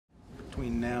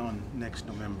between now and next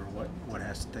November, what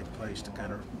has to take place to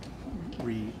kind of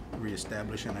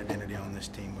reestablish an identity on this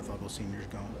team with all those seniors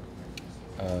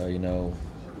gone? You know,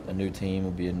 a new team will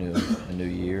be a new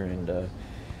year, and you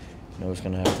know, it's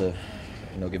going to have to,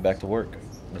 you know, get back to work.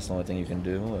 That's the only thing you can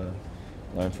do.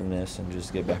 Learn from this and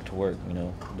just get back to work, you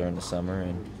know, during the summer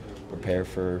and prepare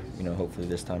for, you know, hopefully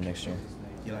this time next year.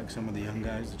 You like some of the young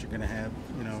guys that you're going to have,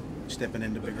 you know, stepping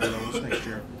into bigger roles next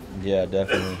year? Yeah,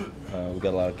 definitely. We've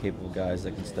got a lot of capable guys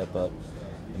that can step up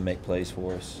and make plays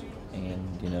for us.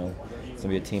 And, you know, it's going to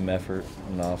be a team effort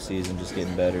in the off-season, just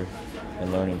getting better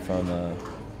and learning from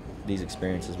these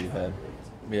experiences we've had.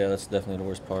 Yeah, that's definitely the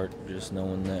worst part, just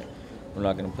knowing that we're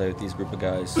not going to play with these group of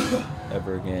guys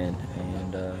ever again.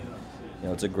 And, you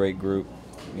know, it's a great group.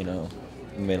 You know,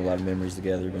 we made a lot of memories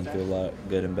together, been through a lot,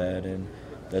 good and bad, and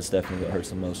that's definitely what hurts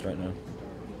the most right now.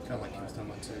 Kind of like you was talking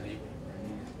about today,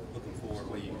 looking forward,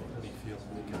 what do you feel?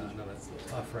 Because I know that's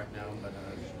tough right now, but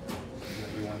you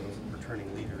know, you're one of those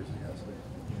returning leaders.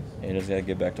 You just got to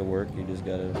get back to work. You just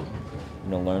got to, you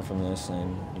know, learn from this,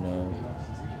 and you know,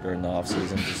 during the off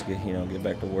season, just get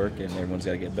back to work, and everyone's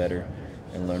got to get better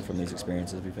and learn from these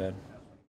experiences we've had.